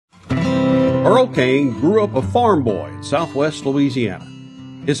Burl Cain grew up a farm boy in southwest Louisiana.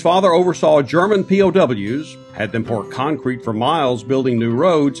 His father oversaw German POWs, had them pour concrete for miles building new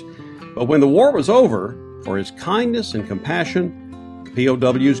roads, but when the war was over, for his kindness and compassion, the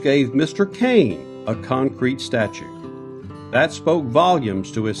POWs gave Mr. Cain a concrete statue. That spoke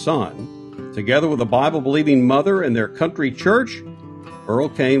volumes to his son. Together with a Bible-believing mother and their country church, Burl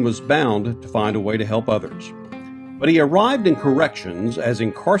Cain was bound to find a way to help others. But he arrived in corrections as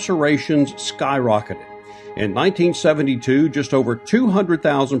incarcerations skyrocketed. In 1972, just over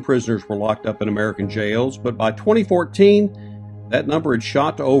 200,000 prisoners were locked up in American jails, but by 2014, that number had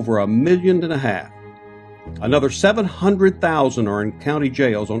shot to over 1.5 million. Another 700,000 are in county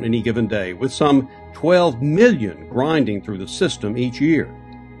jails on any given day, with some 12 million grinding through the system each year.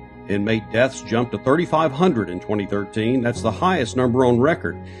 Inmate deaths jumped to 3,500 in 2013. That's the highest number on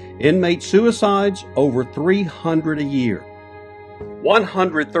record. Inmate suicides, over 300 a year.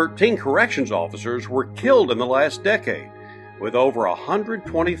 113 corrections officers were killed in the last decade, with over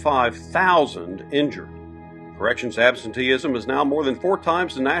 125,000 injured. Corrections absenteeism is now more than 4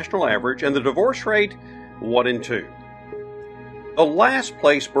 times the national average, and the divorce rate, 1 in 2. The last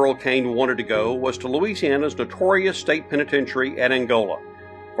place Burl Cain wanted to go was to Louisiana's notorious state penitentiary at Angola.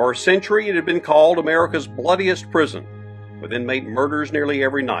 For a century, it had been called America's bloodiest prison, with inmate murders nearly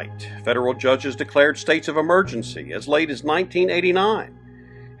every night. Federal judges declared states of emergency as late as 1989.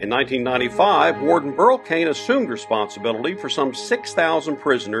 In 1995, Warden Burl Cain assumed responsibility for some 6,000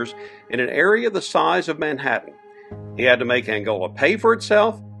 prisoners in an area the size of Manhattan. He had to make Angola pay for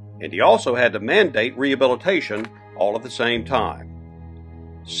itself, and he also had to mandate rehabilitation all at the same time.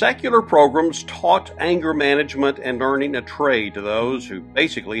 Secular programs taught anger management and learning a trade to those who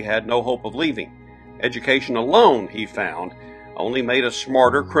basically had no hope of leaving. Education alone, he found, only made a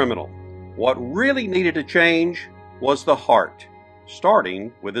smarter criminal. What really needed to change was the heart,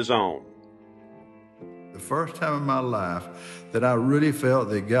 starting with his own. The first time in my life that I really felt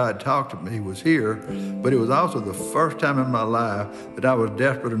that God talked to me was here, but it was also the first time in my life that I was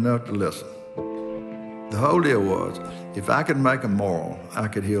desperate enough to listen. The whole deal was, if I could make them moral, I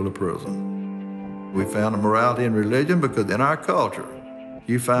could heal the prison. We found a morality in religion because in our culture,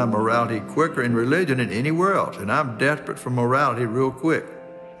 you find morality quicker in religion than anywhere else, and I'm desperate for morality real quick.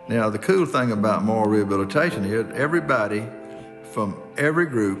 Now, the cool thing about moral rehabilitation is everybody from every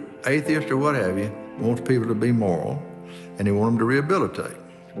group, atheist or what have you, wants people to be moral, and they want them to rehabilitate.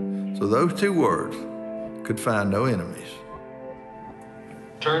 So those 2 words could find no enemies.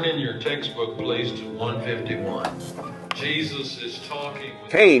 Turn in your textbook, please, to 151. Jesus is talking.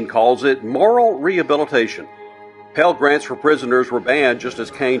 Cain calls it moral rehabilitation. Pell Grants for prisoners were banned just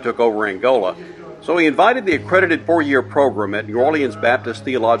as Cain took over Angola, so he invited the accredited 4-year program at New Orleans Baptist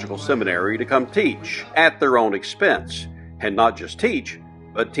Theological Seminary to come teach at their own expense. And not just teach,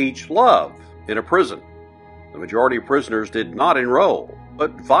 but teach love in a prison. The majority of prisoners did not enroll,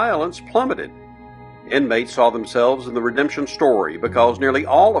 but violence plummeted. Inmates saw themselves in the redemption story because nearly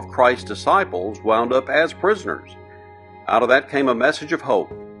all of Christ's disciples wound up as prisoners. Out of that came a message of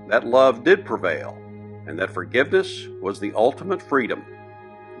hope, that love did prevail, and that forgiveness was the ultimate freedom.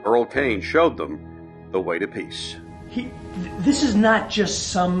 Burl Cain showed them the way to peace. This is not just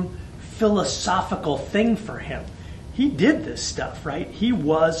some philosophical thing for him. He did this stuff, right? He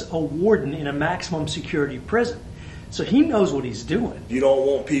was a warden in a maximum security prison. So he knows what he's doing. You don't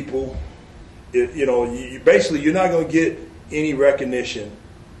want people, basically you're not going to get any recognition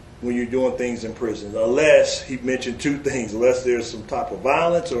when you're doing things in prison, unless, he mentioned 2 things, unless there's some type of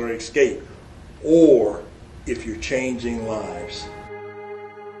violence or escape, or if you're changing lives.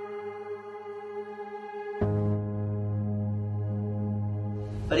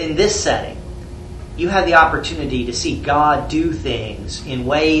 But in this setting, you have the opportunity to see God do things in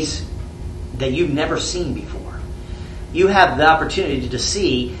ways that you've never seen before. You have the opportunity to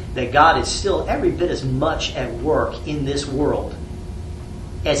see that God is still every bit as much at work in this world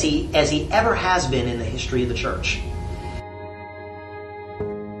as he ever has been in the history of the church.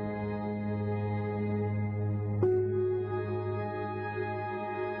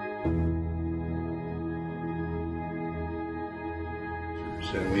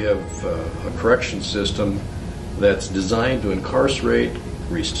 And we have a correction system that's designed to incarcerate,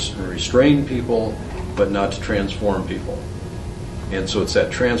 restrain people, but not to transform people. And so it's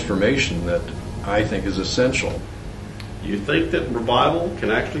that transformation that I think is essential. Do you think that revival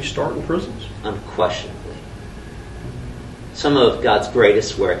can actually start in prisons? Unquestionably. Some of God's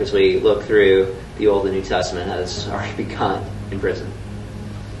greatest work, as we look through the Old and New Testament, has already begun in prison.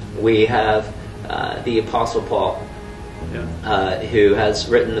 We have the Apostle Paul, who has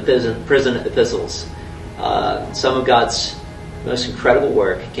written the prison epistles. Some of God's The most incredible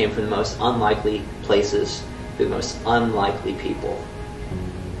work came from the most unlikely places, through the most unlikely people.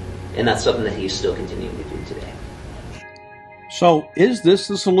 And that's something that he's still continuing to do today. So, is this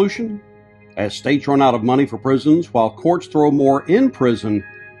the solution? As states run out of money for prisons, while courts throw more in prison,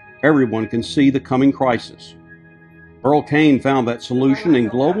 everyone can see the coming crisis. Burl Cain found that solution in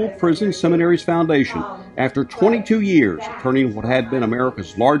Global Prison Seminaries Foundation after 22 years of turning what had been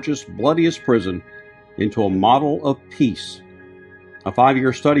America's largest, bloodiest prison into a model of peace. A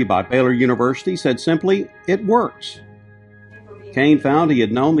 5-year study by Baylor University said simply, it works. Cain found he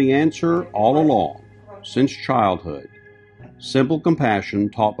had known the answer all along, since childhood. Simple compassion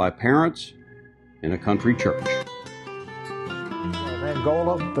taught by parents in a country church. In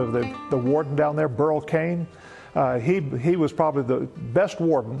Angola, the warden down there, Burl Cain, he was probably the best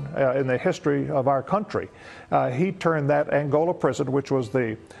warden in the history of our country. He turned that Angola prison, which was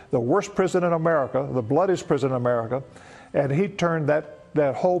the worst prison in America, the bloodiest prison in America, and he turned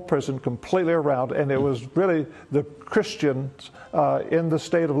that whole prison completely around, and it was really the Christians in the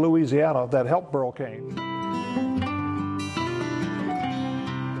state of Louisiana that helped Burl Cain.